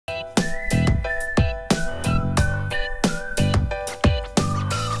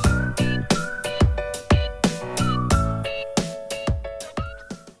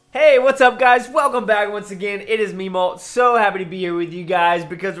What's up, guys? Welcome back once again. It is me, Molt. So happy to be here with you guys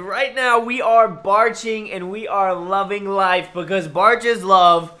because right now we are barching and we are loving life because Barch is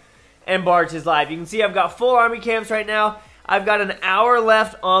love and Barch is life. You can see I've got full army camps right now. I've got an hour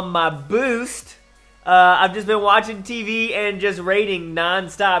left on my boost. I've just been watching TV and just raiding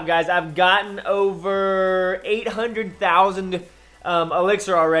non-stop, guys. I've gotten over 800,000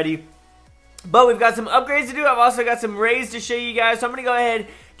 elixir already. But we've got some upgrades to do. I've also got some raids to show you guys. So I'm going to go ahead,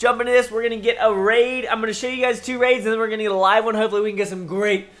 jump into this. We're going to get a raid. I'm going to show you guys 2 raids, and then we're going to get a live one. Hopefully we can get some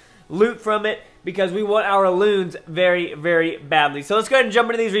great loot from it because we want our loons very, very badly. So let's go ahead and jump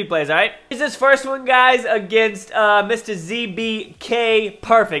into these replays, all right? Here's this first one, guys, against Mr. ZBK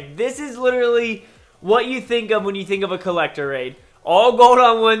Perfect. This is literally what you think of when you think of a collector raid. All gold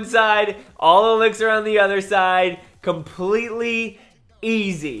on one side, all elixir on the other side, completely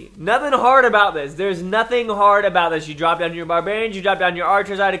easy. Nothing hard about this. There's nothing hard about this. You drop down your barbarians, you drop down your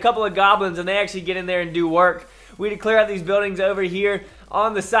archers. I had a couple of goblins and they actually get in there and do work. We had to clear out these buildings over here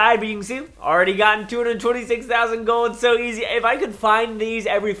on the side, but you can see, already gotten 226,000 gold. So easy. If I could find these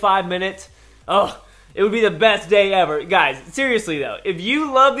every 5 minutes, oh, it would be the best day ever. Guys, seriously though, if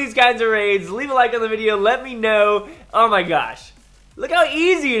you love these kinds of raids, leave a like on the video, let me know. Oh my gosh. Look how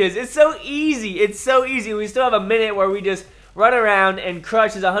easy it is. It's so easy. It's so easy. We still have a minute where we just run around and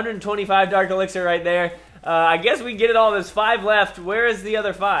crush. Is 125 dark elixir right there. I guess we get it all. There's 5 left. Where is the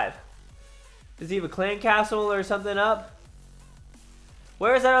other 5? Does he have a clan castle or something up?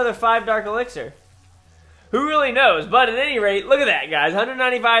 Where is that other 5 dark elixir? Who really knows? But at any rate, look at that, guys.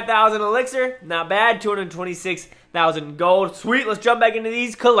 195,000 elixir. Not bad. 226,000 gold. Sweet. Let's jump back into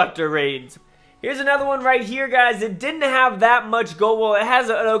these collector raids. Here's another one right here, guys. It didn't have that much gold. Well, it has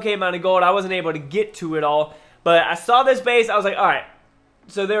an okay amount of gold. I wasn't able to get to it all. But I saw this base, I was like, alright.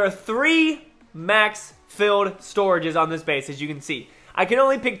 So there are 3 max filled storages on this base, as you can see. I can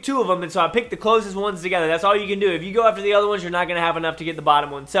only pick 2 of them, and so I picked the closest ones together. That's all you can do. If you go after the other ones, you're not going to have enough to get the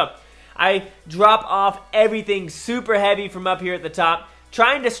bottom one. So I drop off everything super heavy from up here at the top.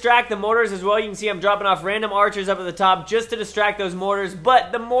 Try and distract the mortars as well. You can see I'm dropping off random archers up at the top just to distract those mortars.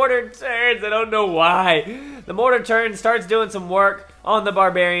 But the mortar turns. I don't know why. The mortar turns, starts doing some work on the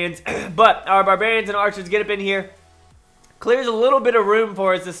barbarians. But our barbarians and archers get up in here. Clears a little bit of room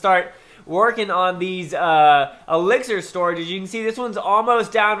for us to start working on these elixir storages. You can see this one's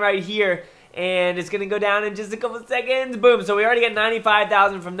almost down right here. And it's going to go down in just a couple seconds. Boom. So we already got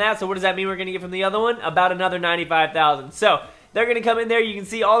 95,000 from that. So what does that mean we're going to get from the other one? About another 95,000. So they're going to come in there. You can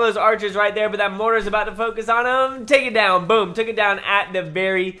see all those archers right there, but that mortar's about to focus on them. Take it down. Boom. Took it down at the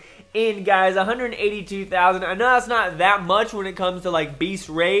very end, guys. 182,000. I know that's not that much when it comes to, like, beast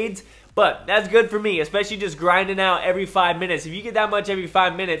raids, but that's good for me, especially just grinding out every 5 minutes. If you get that much every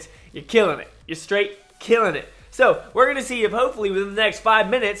 5 minutes, you're killing it. You're straight killing it. So we're going to see if hopefully within the next 5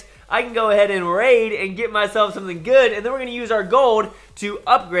 minutes, I can go ahead and raid and get myself something good, and then we're going to use our gold to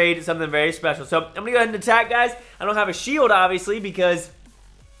upgrade something very special. So I'm going to go ahead and attack, guys. I don't have a shield, obviously, because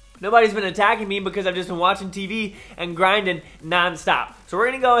nobody's been attacking me because I've just been watching TV and grinding non-stop. So we're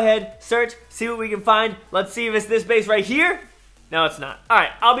going to go ahead, search, see what we can find. Let's see if it's this base right here. No, it's not. All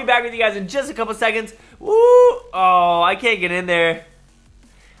right, I'll be back with you guys in just a couple seconds. Woo! Oh, I can't get in there.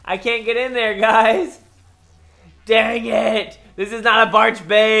 I can't get in there, guys. Dang it. This is not a Barch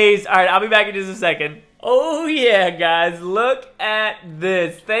base. All right, I'll be back in just a second. Oh, yeah, guys. Look at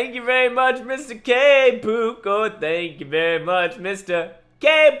this. Thank you very much, Mr. K-Pook. Oh, thank you very much, Mr.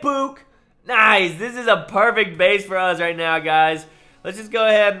 K-Pook. Nice. This is a perfect base for us right now, guys. Let's just go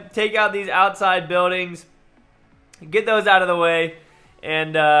ahead and take out these outside buildings. Get those out of the way.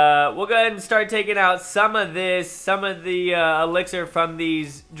 And we'll go ahead and start taking out some of the elixir from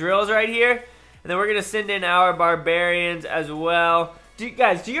these drills right here. And then we're going to send in our barbarians as well.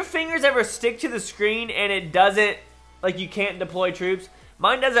 Guys, do your fingers ever stick to the screen and it doesn't, like you can't deploy troops?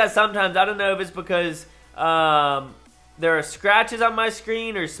 Mine does that sometimes. I don't know if it's because there are scratches on my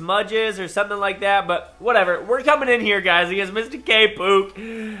screen or smudges or something like that. But whatever. We're coming in here, guys, against Mr. K-Pook.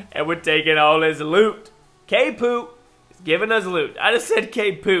 And we're taking all his loot. K-Pook is giving us loot. I just said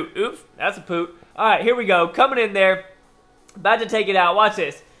K-Pook. Oops, that's a poop. Alright, here we go. Coming in there. About to take it out. Watch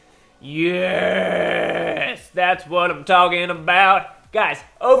this. Yes, that's what I'm talking about. Guys,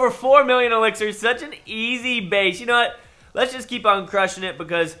 over 4 million elixirs, such an easy base. You know what? Let's just keep on crushing it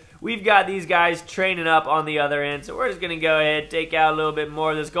because we've got these guys training up on the other end. So we're just going to go ahead and take out a little bit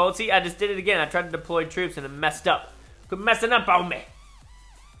more of this gold. See, I just did it again. I tried to deploy troops and it messed up. Quit messing up on me.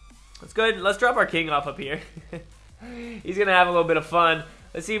 Let's go ahead and let's drop our king off up here. He's going to have a little bit of fun.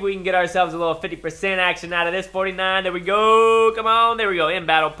 Let's see if we can get ourselves a little 50% action out of this. 49, there we go. Come on, there we go. In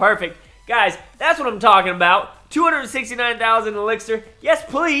battle, perfect. Guys, that's what I'm talking about. 269,000 elixir. Yes,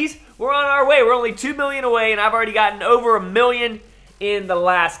 please. we're on our way. We're only 2 million away, and I've already gotten over 1 million in the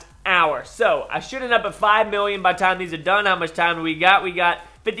last hour. So I should end up at 5 million by the time these are done. How much time do we got? We got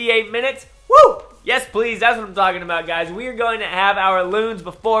 58 minutes. Woo! Yes, please. That's what I'm talking about, guys. We are going to have our loons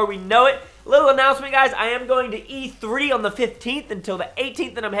before we know it. Little announcement, guys. I am going to E3 on the 15th until the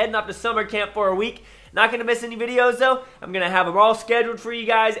 18th, and I'm heading off to summer camp for a week. Not going to miss any videos, though. I'm going to have them all scheduled for you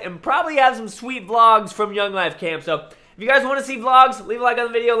guys and probably have some sweet vlogs from Young Life Camp. So if you guys want to see vlogs, leave a like on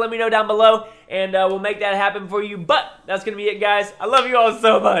the video. Let me know down below, and we'll make that happen for you. But that's going to be it, guys. I love you all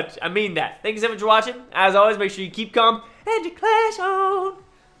so much. I mean that. Thank you so much for watching. As always, make sure you keep calm and you clash on.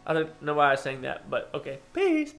 I don't know why I was saying that, but okay. Peace.